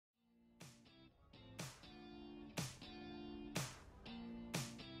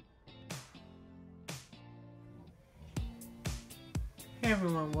Hey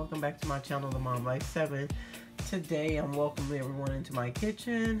everyone, welcome back to my channel, TheMomLife7. Today I'm welcoming everyone into my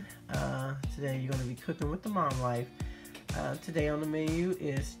kitchen. Today you're going to be cooking with the Mom Life. Today on the menu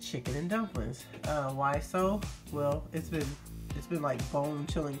is chicken and dumplings. Why so? Well, it's been like bone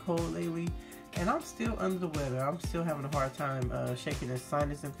chilling cold lately, and I'm still under the weather. I'm still having a hard time shaking this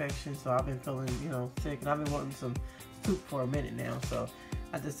sinus infection, so I've been feeling, sick, and I've been wanting some soup for a minute now. So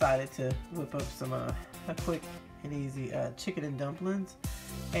I decided to whip up some a quick and easy chicken and dumplings,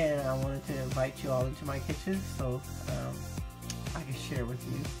 and I wanted to invite you all into my kitchen so I can share with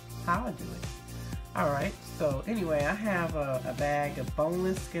you how I do it. Alright, so anyway, I have a bag of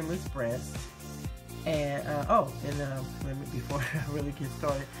boneless, skinless breast, and let me, before I really get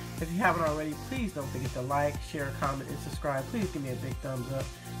started, if you haven't already, please don't forget to like, share, comment, and subscribe. Please give me a big thumbs up,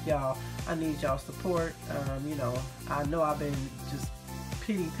 y'all. I need y'all support. I know I've been just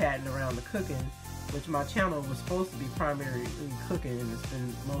pity-patting around the cooking, which my channel was supposed to be primarily cooking, and it's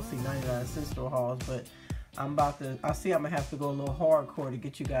been mostly 99-cent store hauls, but I see I'm gonna have to go a little hardcore to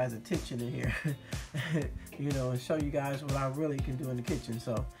get you guys' attention in here, and show you guys what I really can do in the kitchen.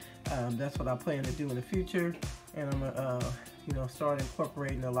 So that's what I plan to do in the future, and I'm gonna start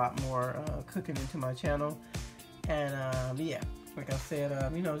incorporating a lot more cooking into my channel. And yeah, like I said,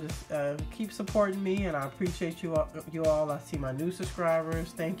 just keep supporting me, and I appreciate you all. I see my new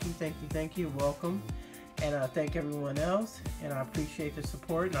subscribers. Thank you, welcome. And thank everyone else, and I appreciate the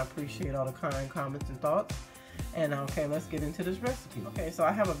support, and I appreciate all the kind comments and thoughts. And okay, let's get into this recipe. Okay, so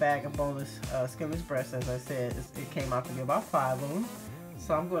I have a bag of boneless, skinless breasts. As I said, it came out to be about 5 of them.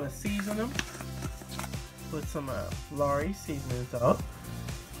 So I'm going to season them with some Lawry seasoning salt.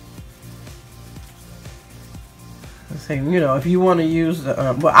 Let's say, if you want to use the,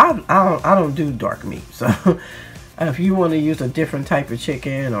 I don't do dark meat, so if you want to use a different type of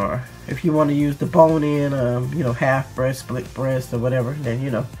chicken, or if you want to use the bone-in, half breast, split breast, or whatever,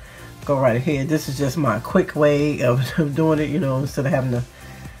 then go right ahead. This is just my quick way of doing it, instead of having to,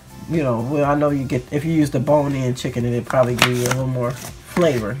 well, I know if you use the bone-in chicken, it'll probably give you a little more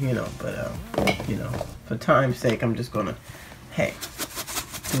flavor, but for time's sake, I'm just gonna,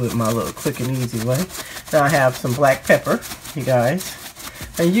 do it my little quick and easy way. Now I have some black pepper, you guys,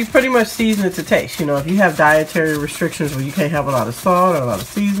 and you pretty much season it to taste. If you have dietary restrictions where you can't have a lot of salt or a lot of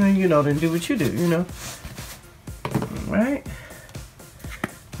seasoning, then do what you do, Alright.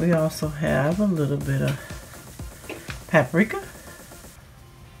 We also have a little bit of paprika.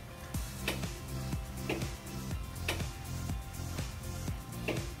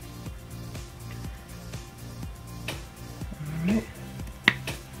 Alright.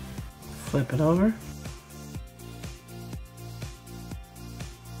 Flip it over.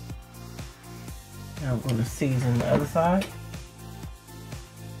 Now I'm going to season the other side.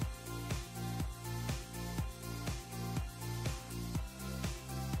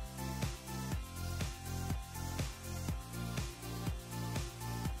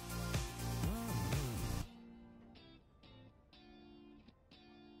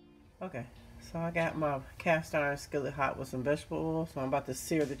 Okay, so I got my cast iron skillet hot with some vegetable oil, so I'm about to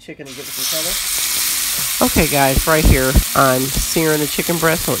sear the chicken and give it some color. Okay guys, right here I'm searing the chicken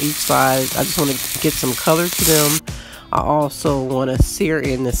breast on each side. I just want to get some color to them. I also want to sear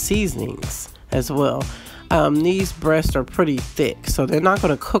in the seasonings as well. These breasts are pretty thick, so they're not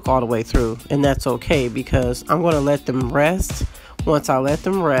going to cook all the way through, and that's okay because I'm going to let them rest. Once I let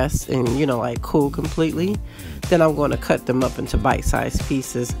them rest and cool completely, then I'm going to cut them up into bite-sized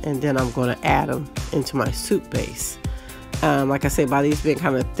pieces, and then I'm going to add them into my soup base. Like I say, by these being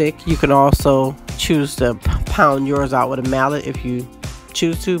kind of thick, you can also choose to pound yours out with a mallet if you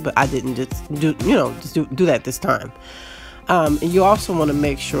choose to, but I didn't just do that this time. And you also want to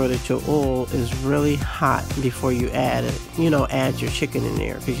make sure that your oil is really hot before you add it. Add your chicken in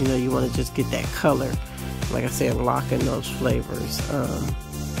there, because you want to just get that color. Like I said, lock in those flavors.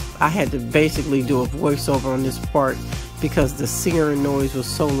 I had to basically do a voiceover on this part because the searing noise was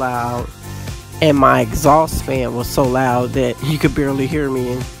so loud, and my exhaust fan was so loud that you could barely hear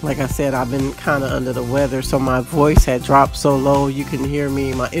me. And like I said, I've been kind of under the weather, so my voice had dropped so low you can hear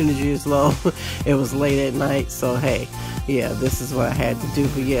me. My energy is low. It was late at night, so hey, yeah, this is what I had to do.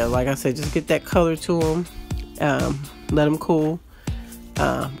 But yeah, like I said, just get that color to them, let them cool,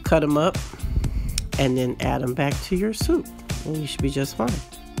 cut them up, and then add them back to your soup, and you should be just fine.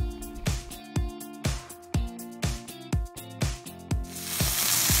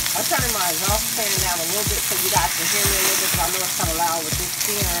 I'm turning my exhaust fan down a little bit so you guys can hear me a little bit, because I know it's kind of loud with this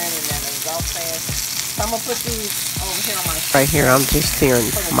searing and that exhaust fan. So I'm going to put these over here on my... Right here, I'm just searing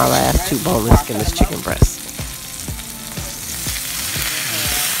my last 2 boneless skinless chicken breasts.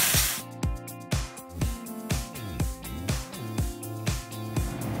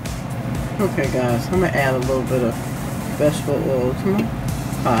 Okay guys, I'm gonna add a little bit of vegetable oil to my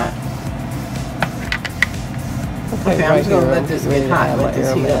pot. Okay, I'm just gonna let this get hot. Let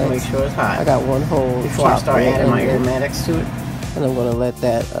this heat up, make sure it's hot. I got one whole before I start adding my aromatics to it. And I'm gonna let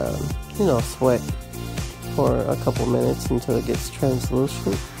that, you know, sweat for a couple minutes until it gets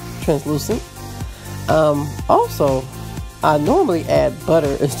translucent. Also, I normally add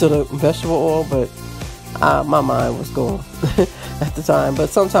butter instead of vegetable oil, but my mind was going at the time. But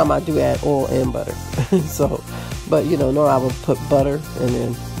sometimes I do add oil and butter. So, but you know, normally I would put butter and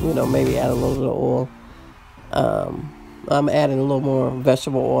then, you know, maybe add a little bit of oil. I'm adding a little more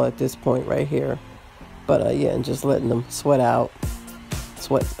vegetable oil at this point right here, but yeah, and just letting them sweat,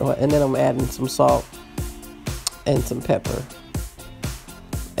 and then I'm adding some salt and some pepper,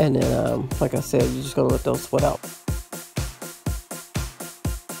 and then like I said, you're just gonna let those sweat out.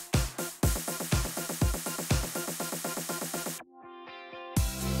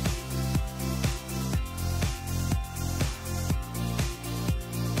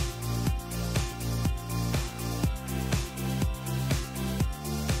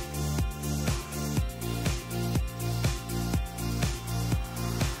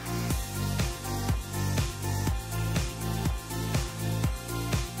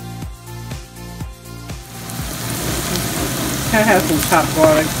 I have some chopped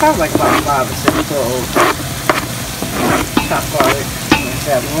garlic, probably like about 5 or 6 cloves. Chopped garlic.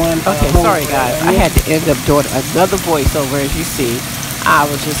 Okay, sorry guys, I had to end up doing another voiceover. As you see, I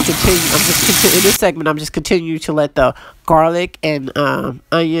was just continuing in this segment. I'm just continuing to let the garlic and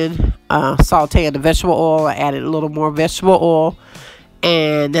onion saute in the vegetable oil. I added a little more vegetable oil,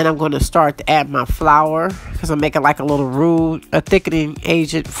 and then I'm going to start to add my flour because I'm making like a little roux, a thickening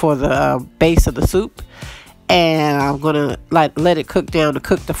agent for the base of the soup. And I'm gonna let it cook down to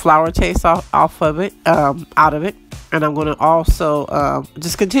cook the flour taste off of it, out of it. And I'm gonna also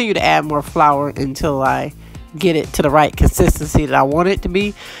just continue to add more flour until I get it to the right consistency that I want it to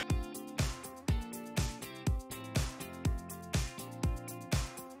be.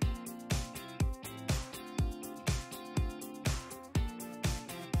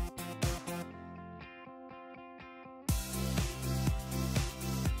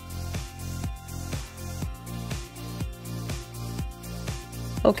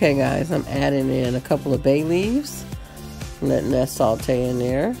 Okay guys, I'm adding in a couple of bay leaves, letting that saute in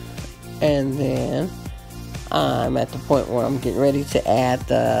there, and then I'm at the point where I'm getting ready to add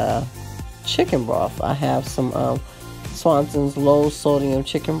the chicken broth. I have some Swanson's low sodium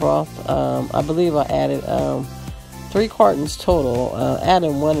chicken broth. I believe I added 3 cartons total,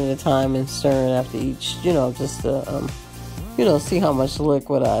 adding one at a time and stirring after each, you know, just to you know, see how much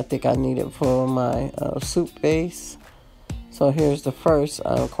liquid I think I needed for my soup base. So here's the first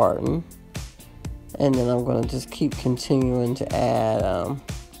carton, and then I'm going to just keep continuing to add,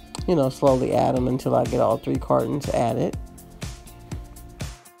 you know, slowly add them until I get all 3 cartons added.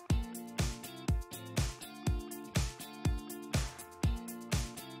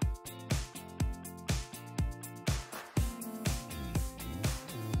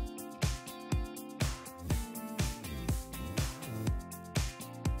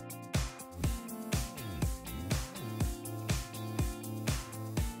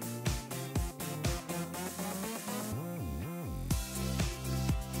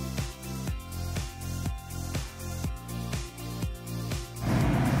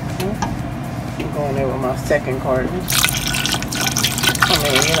 Going there with my second carton. I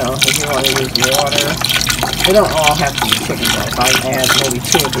mean, you know, if you want to use water, they don't all have to be chicken broth. I add maybe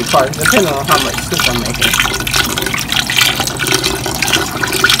 2 or 3 cartons, depending on how much soup I'm making.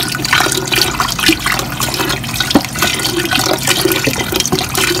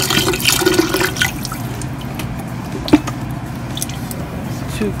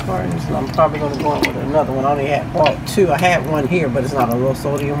 Two cartons, and I'm probably going to go in with another one. I only had bought 2. I had one here, but it's not a low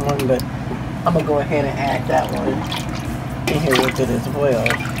sodium one, but I'm going to go ahead and add that one in here with it as well.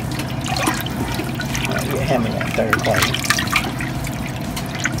 Yeah, hand me that 3rd carton.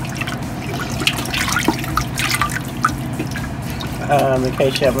 In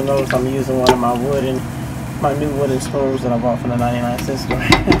case you haven't noticed, I'm using one of my new wooden spoons that I bought from the 99-cent store.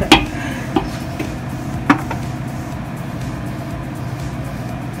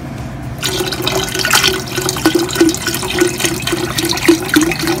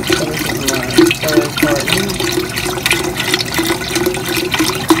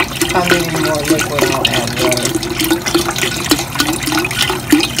 If I need any more liquid, I'll add water.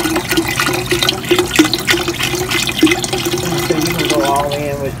 So you can go all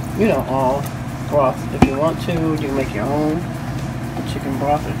in with, you know, all broth. If you want to, you can make your own chicken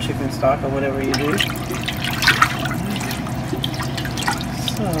broth or chicken stock or whatever you do.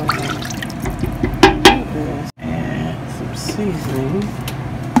 So, seasoning.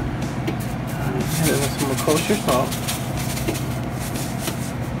 Hit it with some kosher salt.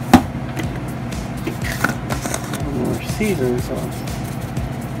 More seasoning sauce.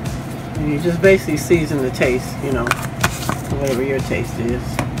 And you just basically season the taste, you know, whatever your taste is.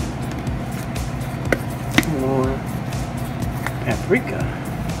 More paprika.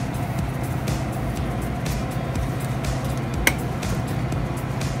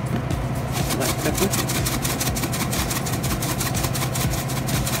 Black pepper.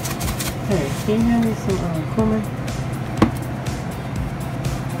 Hey, can you hand me some cumin?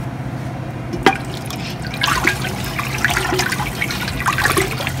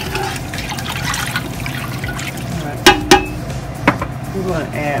 Alright. I'm going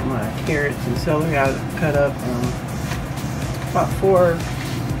to add my carrots and celery. I cut up about 4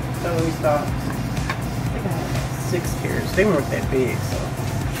 celery stalks. I think I had 6 carrots. They weren't that big, so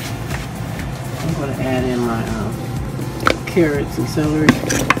I'm going to add in my carrots and celery.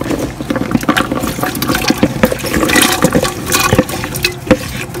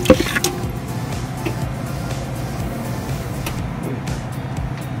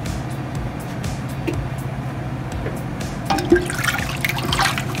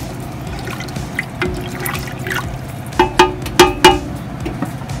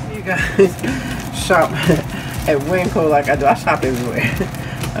 You guys shop at Winco like I do. I shop everywhere.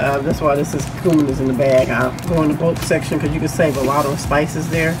 That's why this is cumin is in the bag. I'll go in the bulk section because you can save a lot of spices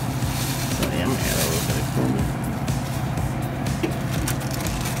there. So yeah, I'm gonna add a little bit of cumin.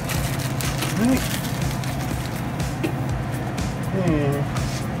 Alright.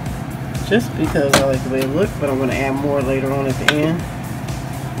 And just because I like the way it looks, but I'm gonna add more later on at the end.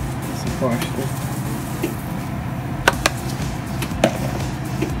 Some parsley.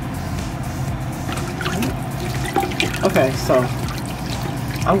 Okay, so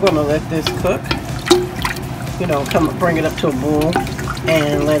I'm going to let this cook, you know, bring it up to a boil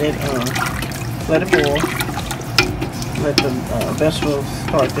and let it boil. Let the vegetables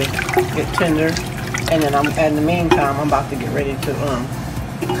start to get tender, and then in the meantime, I'm about to get ready to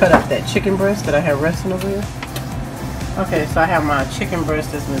cut up that chicken breast that I have resting over here. Okay, so I have my chicken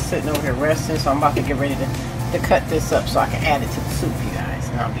breast that's been sitting over here resting, so I'm about to get ready to cut this up so I can add it to the soup, you guys,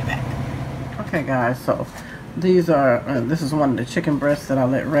 and I'll be back. Okay, guys, so these are, this is one of the chicken breasts that I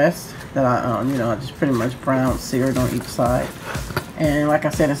let rest, that I, you know, I just pretty much brown seared on each side. And like I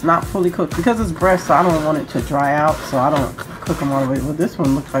said, it's not fully cooked because it's breast, so I don't want it to dry out, so I don't cook them all the way. Well, this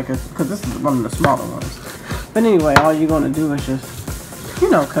one looks like it's, because this is one of the smaller ones. But anyway, all you're going to do is just, you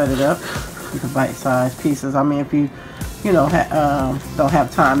know, cut it up into bite-sized pieces. I mean, if you know, don't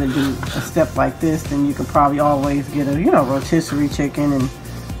have time to do a step like this, then you could probably always get a, you know, rotisserie chicken and,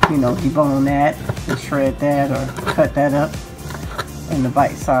 you know, debone that and shred that or cut that up into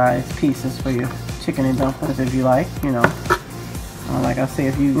bite-sized pieces for your chicken and dumplings if you like, you know. Like I say,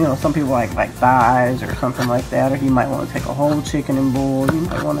 if you know, some people like thighs or something like that, or you might want to take a whole chicken and boil. You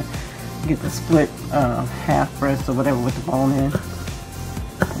might want to get the split half breast or whatever with the bone in.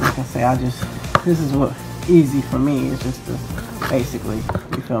 Like I say, this is what easy for me is just to basically,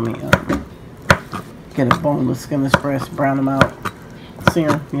 you feel me, get a boneless, skinless breast, brown them out, sear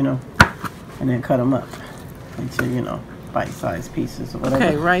them, you know, and then cut them up into, you know, bite-sized pieces or whatever.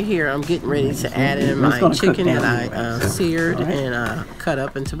 Okay, right here I'm getting ready to add in my chicken that I seared and cut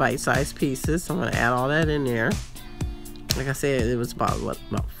up into bite-sized pieces. So I'm going to add all that in there. Like I said, it was about, what,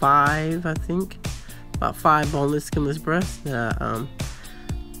 about 5, I think. About 5 boneless, skinless breasts that I,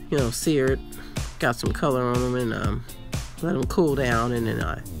 you know, seared. Got some color on them and let them cool down, and then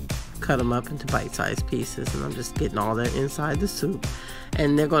I cut them up into bite-sized pieces, and I'm just getting all that inside the soup.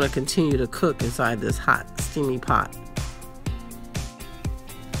 And they're going to continue to cook inside this hot, steamy pot.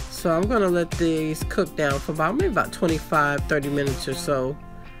 So I'm going to let these cook down for maybe about 25-30 minutes or so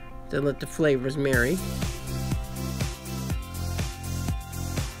to let the flavors marry.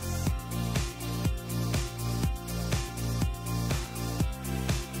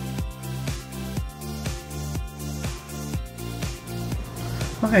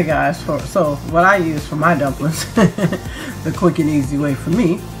 Okay guys, so what I use for my dumplings, the quick and easy way for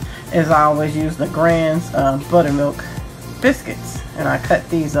me, is I always use the Grands Buttermilk Biscuits. And I cut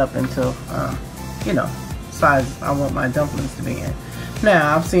these up into, you know, size I want my dumplings to be in.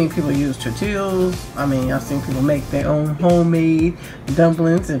 Now, I've seen people use tortillas. I mean, I've seen people make their own homemade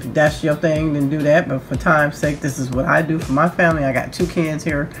dumplings. If that's your thing, then do that. But for time's sake, this is what I do for my family. I got 2 cans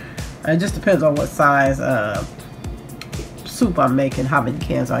here. It just depends on what size soup I'm making, how many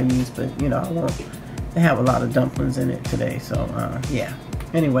cans I use. But, you know, I want to have a lot of dumplings in it today. So, yeah.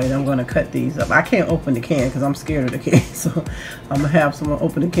 Anyway, I'm going to cut these up. I can't open the can because I'm scared of the can. So I'm going to have someone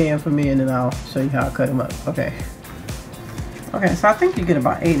open the can for me, and then I'll show you how I cut them up. Okay. Okay, so I think you get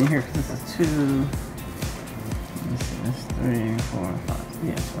about 8 in here because this is 2. Let me see, that's 3, 4, 5.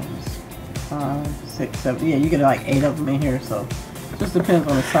 Yeah, so it's 5, 6, 7. Yeah, you get like 8 of them in here. So just depends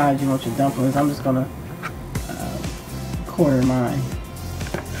on the size you want your dumplings. I'm just gonna quarter mine.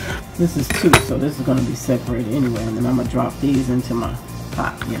 This is 2, so this is gonna be separated anyway, and then I'm gonna drop these into my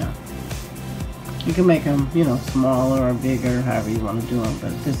pot. You know, you can make them, you know, smaller or bigger, however you want to do them.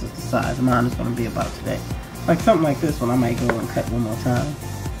 But this is the size mine is gonna be about today. Like something like this one, I might go and cut one more time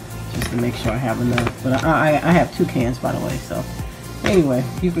just to make sure I have enough. But I have 2 cans, by the way. So anyway,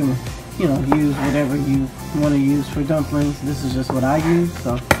 you can, you know, use whatever you want to use for dumplings. This is just what I use,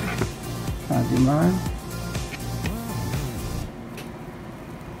 so I'll do mine.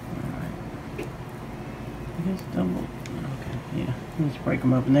 Alright. I guess double. Okay, yeah. Let's break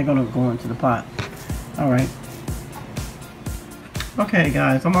them up, and they're gonna go into the pot. Alright. Okay,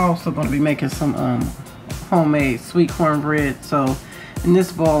 guys, I'm also gonna be making some homemade sweet cornbread. So in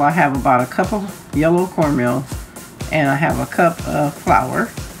this bowl I have about a cup of yellow cornmeal, and I have a cup of flour.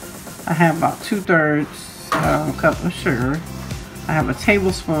 I have about 2/3 cup of sugar. I have a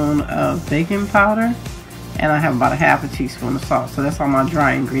tablespoon of baking powder, and I have about a half a teaspoon of salt. So that's all my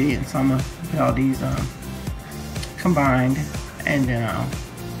dry ingredients. So I'm gonna get all these combined, and then I'll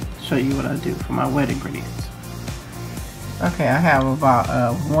show you what I do for my wet ingredients. Okay, I have about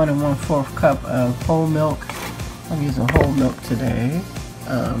 1 1/4 cup of whole milk. I'm using whole milk today.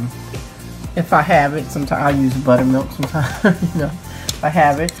 If I have it, sometimes I use buttermilk. Sometimes, you know, if I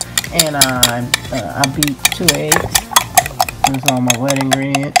have it, and I beat 2 eggs. There's all my wet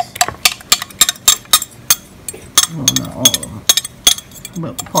ingredients. Well, not all of them,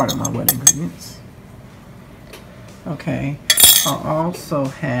 but part of my wet ingredients. Okay, I'll also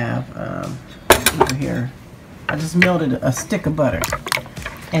have over here. I just melted a stick of butter,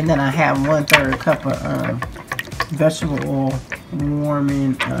 and then I have 1/3 cup of vegetable oil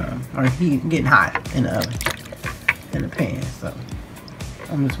warming or getting hot in the oven, in the pan. So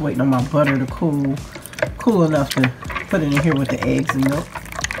I'm just waiting on my butter to cool enough to put it in here with the eggs and milk.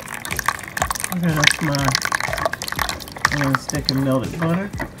 Okay, that's my 1 stick of melted butter.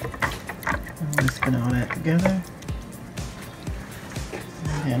 I'm mixing all that together,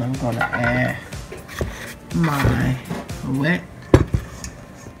 and then I'm gonna add my wet.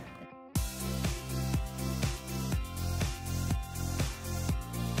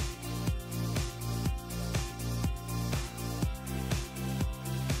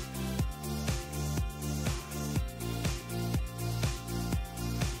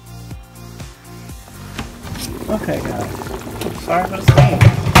 Okay, guys. Sorry for the stain.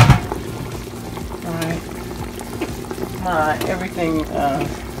 Alright.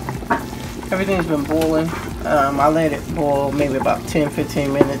 Everything's been boiling. I let it boil maybe about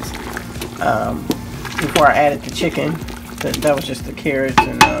 10-15 minutes before I added the chicken. That was just the carrots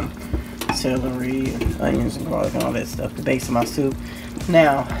and celery and onions and garlic and all that stuff, the base of my soup.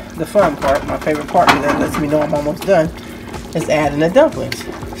 Now, the fun part, my favorite part that lets me know I'm almost done, is adding the dumplings.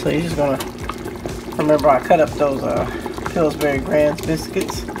 So you're just gonna remember I cut up those Pillsbury Grands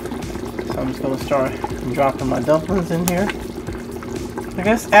Biscuits. So I'm just gonna start dropping my dumplings in here. I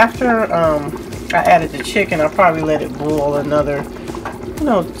guess after I added the chicken, I'll probably let it boil another, you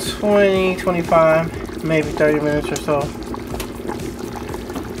know, 20, 25, maybe 30 minutes or so.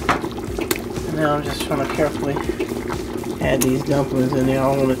 And now I'm just trying to carefully add these dumplings in there. I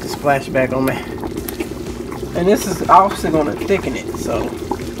don't want it to splash back on me. And this is obviously going to thicken it, so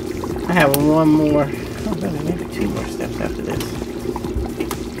I have one more, maybe 2 more steps after this.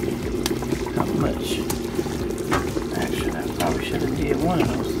 How much? Actually, I probably should have did one of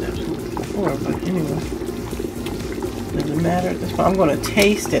those steps before, but anyway, doesn't matter at this point. I'm going to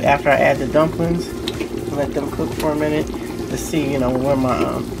taste it after I add the dumplings and let them cook for a minute to see, you know, where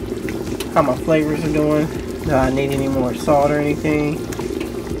my how my flavors are doing. Do I need any more salt or anything?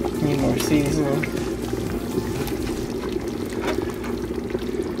 Any more seasoning?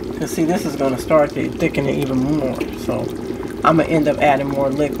 Cause see, this is going to start to thicken it even more. So I'm going to end up adding more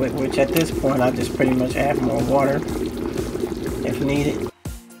liquid, which at this point I just pretty much add more water if needed.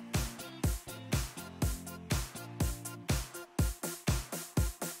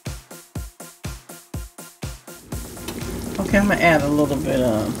 Okay, I'm going to add a little bit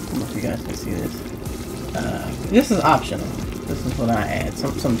of, I don't know if you guys can see this. This is optional. This is what I add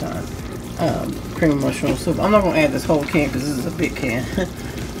sometimes. Cream mushroom soup. I'm not going to add this whole can because this is a big can.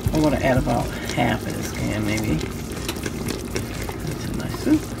 I'm going to add about half of this can maybe into my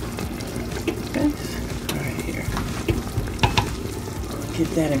soup. Okay, right here. Get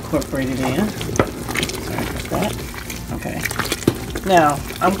that incorporated in. Sorry about that. Okay. Now,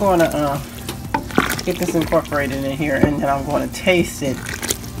 I'm going to get this incorporated in here, and then I'm going to taste it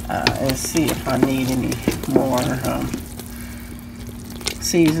and see if I need any more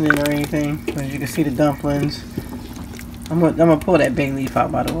seasoning or anything. As you can see, the dumplings. I'm gonna pull that bay leaf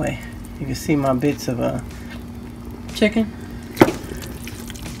out, by the way. You can see my bits of chicken,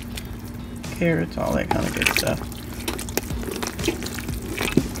 carrots, all that kind of good stuff.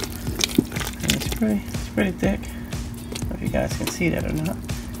 And it's pretty thick. I don't know if you guys can see that or not.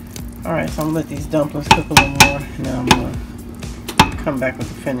 All right, so I'm gonna let these dumplings cook a little more, and then I'm gonna come back with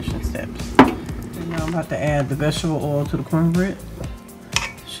the finishing steps. And now I'm about to add the vegetable oil to the cornbread.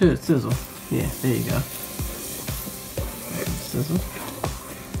 Should sizzle. Yeah, there you go. Sizzle.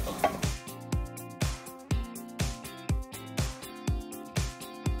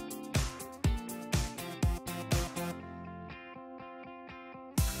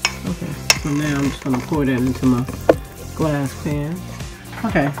 Okay, so now I'm just gonna pour that into my glass pan.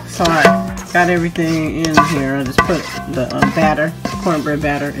 Okay, so I got everything in here. I just put the cornbread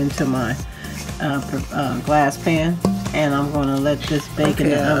batter into my glass pan, and I'm gonna let this bake in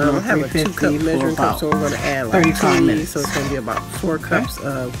the oven at 350 for measuring about cup, so we're gonna add like 35 minutes. So it's gonna be about 4 cups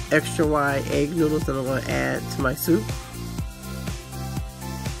of extra wide egg noodles that I'm gonna add to my soup.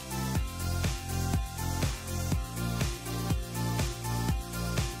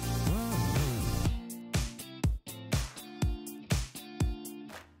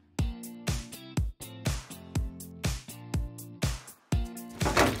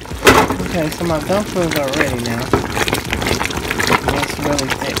 Okay, so my dumplings are ready now. It's really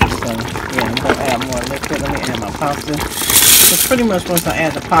thick, so yeah, I'm gonna add more liquid. Let me add my pasta. So pretty much once I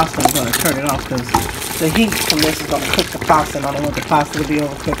add the pasta, I'm gonna turn it off because the heat from this is gonna cook the pasta, and I don't want the pasta to be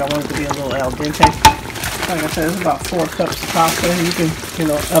overcooked. I want it to be a little al dente. Like I said, it's about 4 cups of pasta. You can,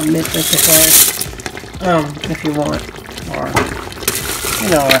 omit this if you want, or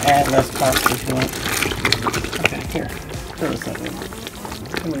or add less pasta if you want. Okay, here, throw this up in.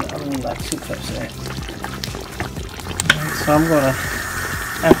 I'm gonna need like 2 cups of that. Right, so I'm gonna,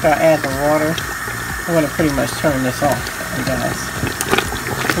 after I add the water, I'm gonna pretty much turn this off, guys.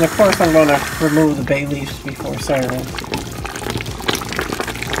 And of course, I'm gonna remove the bay leaves before serving.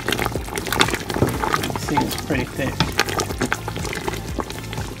 You see, it's pretty thick.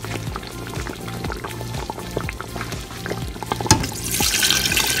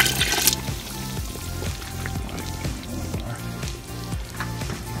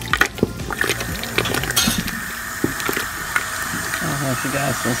 I don't know if you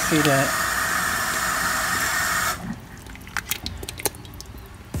guys can see that.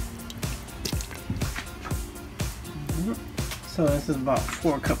 So this is about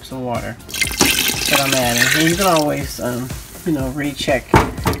 4 cups of water that I'm adding. And you can always, recheck,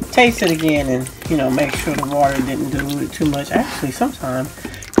 taste it again, and make sure the water didn't dilute too much. Actually, sometimes,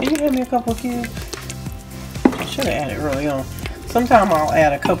 can you hand me a couple of cubes? I should have added early on. Sometimes I'll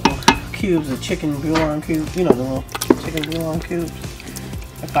add a couple cubes of chicken bouillon cubes. The little chicken bouillon cubes.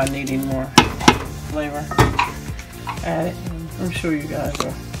 If I need any more flavor, add it. I'm sure you guys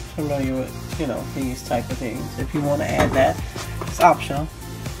are familiar with, these type of things. If you want to add that, it's optional.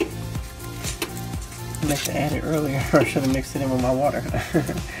 I meant to add it earlier, or I should have mixed it in with my water.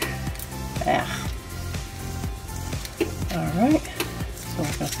 Alright. So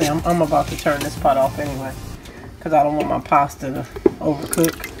like I say, I'm about to turn this pot off anyway, because I don't want my pasta to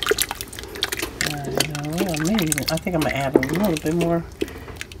overcook. I think I'm going to add a little bit more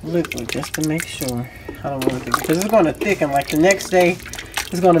liquid just to make sure. I don't want it to, because it's going to thicken. Like the next day,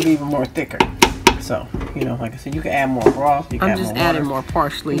 it's going to be even more thicker. So, like I said, you can add more broth. I'm just adding more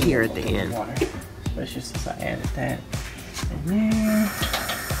parsley here at the end. Water, especially since I added that in there.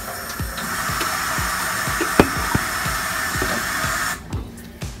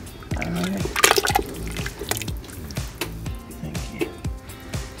 Alright. Thank you.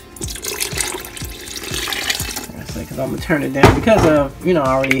 Because I'm going to turn it down because of, I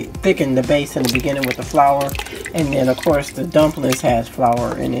already thickened the base in the beginning with the flour, and then of course the dumplings has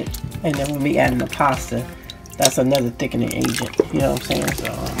flour in it, and then with me adding the pasta, that's another thickening agent, you know what I'm saying?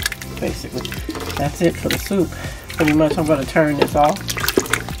 So basically that's it for the soup. Pretty much I'm going to turn this off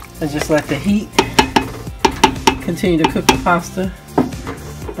and just let the heat continue to cook the pasta.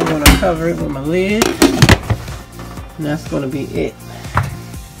 I'm going to cover it with my lid, and that's going to be it.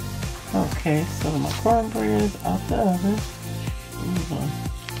 Okay, so my cornbread is out the oven. I'm going to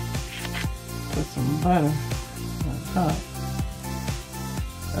put some butter on top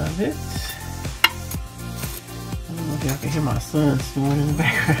of it. I don't know if y'all can hear my son snoring in the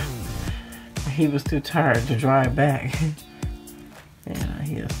background. He was too tired to drive back. And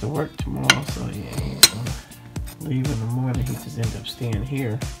he has to work tomorrow, so yeah, he's going to leave in the morning. He just ended up staying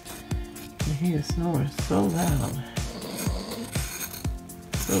here And he is snoring so loud.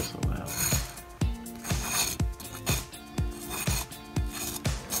 So loud.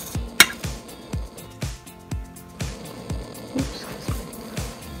 Oops.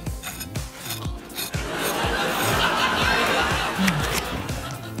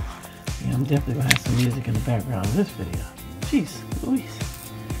 Yeah, I'm definitely gonna have some music in the background of this video. Jeez Louise.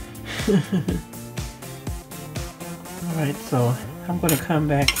 Alright, so I'm gonna come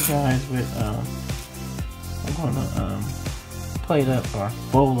back, you guys, with I'm gonna plate up, or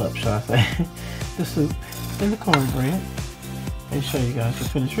bowl up, shall I say, the soup and the cornbread, and show you guys the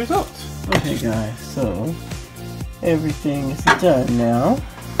finished results. Okay guys, so everything is done now.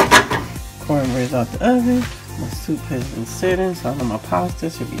 Cornbread's out the oven. My soup has been sitting, so I know my pasta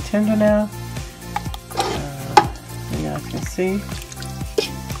should be tender now. You guys can see.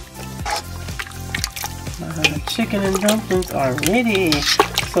 Chicken and dumplings are ready.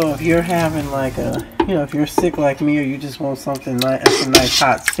 So if you're having like a, you know, if you're sick like me, or you just want something nice, some nice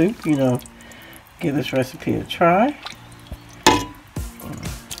hot soup, you know, give this recipe a try.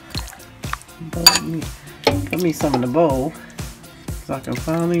 Put me some in the bowl, so I can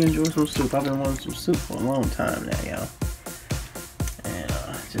finally enjoy some soup. I've been wanting some soup for a long time now, y'all. And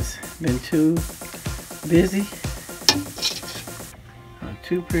just been too busy,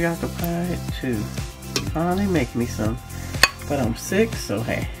 too preoccupied to finally make me some. But I'm sick, so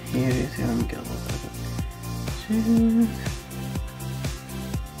hey, here it is. Here, let me get a little bit of cheese.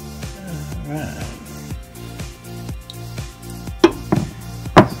 Alright.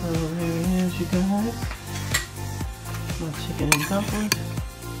 So here it is, you guys. My chicken and dumplings.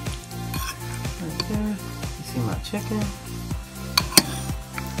 Right there. You see my chicken.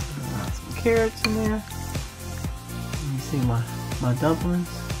 Got some carrots in there. You see my dumplings.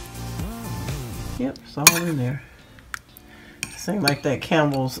 Yep, it's all in there. Same like that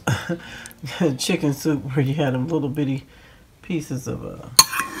Campbell's chicken soup where you had them little bitty pieces of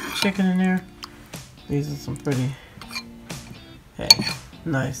chicken in there. These are some pretty, hey,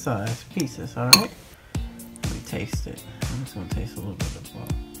 nice sized pieces, alright? Let me taste it. I'm just going to taste a little bit of the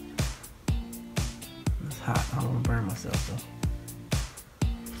broth. It's hot. I don't want to burn myself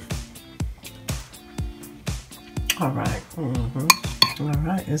though. Alright.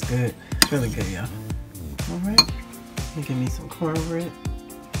 Alright, it's good. It's really good, y'all. Alright. Give me some cornbread.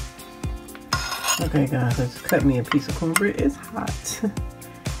 Okay guys, I just cut me a piece of cornbread. It's hot.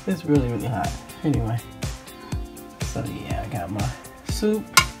 It's really, really hot. Anyway. So yeah, I got my soup.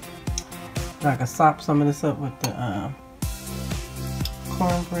 I can sop some of this up with the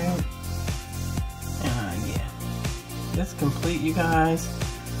cornbread. And yeah. It's complete, you guys.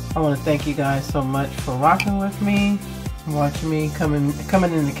 I want to thank you guys so much for rocking with me. Watching me coming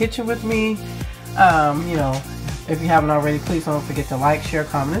in the kitchen with me. You know, if you haven't already, please don't forget to like, share,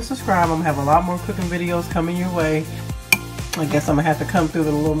 comment, and subscribe. I'm going to have a lot more cooking videos coming your way. I guess I'm going to have to come through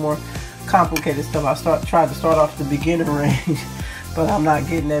with a little more complicated stuff. I tried to start off the beginner range, but I'm not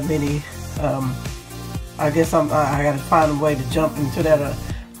getting that many. I guess I got to find a way to jump into that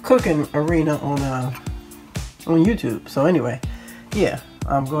cooking arena on YouTube. So anyway, yeah,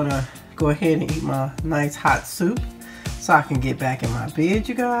 I'm going to go ahead and eat my nice hot soup so I can get back in my bed,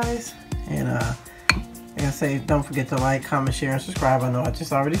 you guys. And like I say, don't forget to like, comment, share, and subscribe. I know I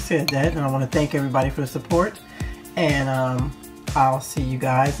just already said that, and I want to thank everybody for the support. And I'll see you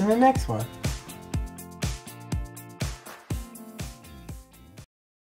guys in the next one.